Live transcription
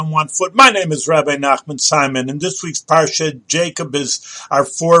On one foot. My name is Rabbi Nachman Simon, and this week's Parsha, Jacob is our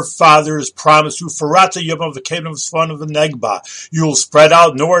forefathers promised, Ufarata Yom V'Kedem Svan of the Negba. You'll spread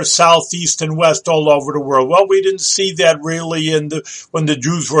out north, south, east, and west all over the world. Well, we didn't see that really when the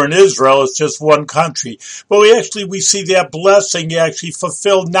Jews were in Israel. It's just one country. But we see that blessing actually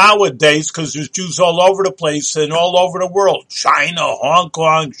fulfilled nowadays because there's Jews all over the place and all over the world. China, Hong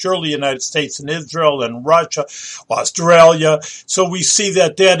Kong, surely the United States and Israel and Russia, Australia. So we see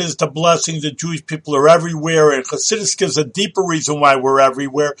that is the blessing. The Jewish people are everywhere, and Chassidus gives a deeper reason why we're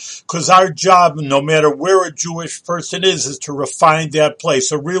everywhere, because our job, no matter where a Jewish person is to refine that place.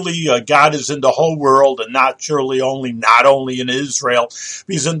 So really, God is in the whole world, and not only in Israel.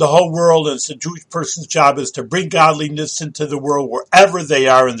 He's in the whole world, and it's the Jewish person's job is to bring godliness into the world wherever they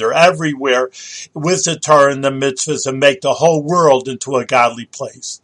are, and they're everywhere with the Torah and the mitzvahs, and make the whole world into a godly place.